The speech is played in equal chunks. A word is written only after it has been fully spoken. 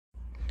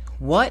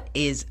What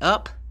is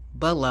up,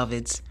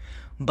 beloveds?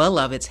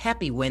 Beloveds,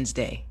 happy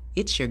Wednesday.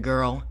 It's your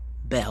girl,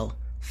 Belle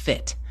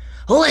Fit.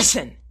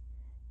 Listen,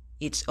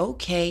 it's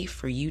okay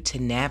for you to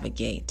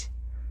navigate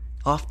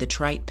off the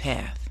trite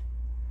path.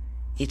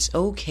 It's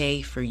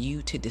okay for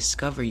you to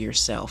discover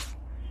yourself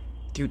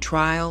through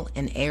trial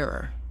and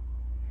error.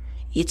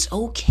 It's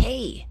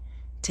okay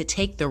to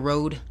take the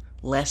road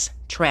less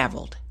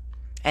traveled.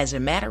 As a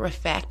matter of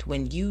fact,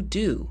 when you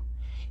do,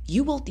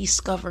 you will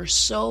discover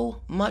so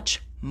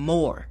much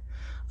more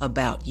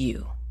about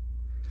you.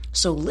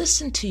 So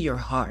listen to your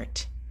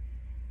heart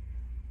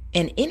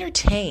and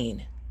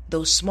entertain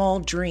those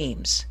small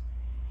dreams,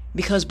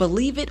 because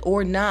believe it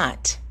or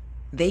not,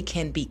 they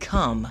can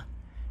become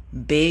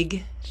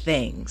big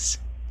things.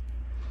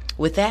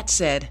 With that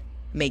said,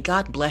 may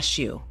God bless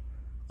you,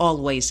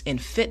 always in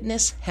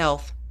fitness,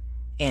 health,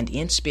 and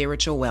in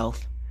spiritual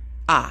wealth.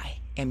 I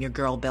am your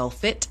girl, Belle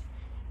Fit,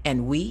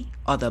 and we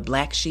are the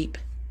Black Sheep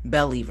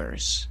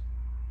Believers.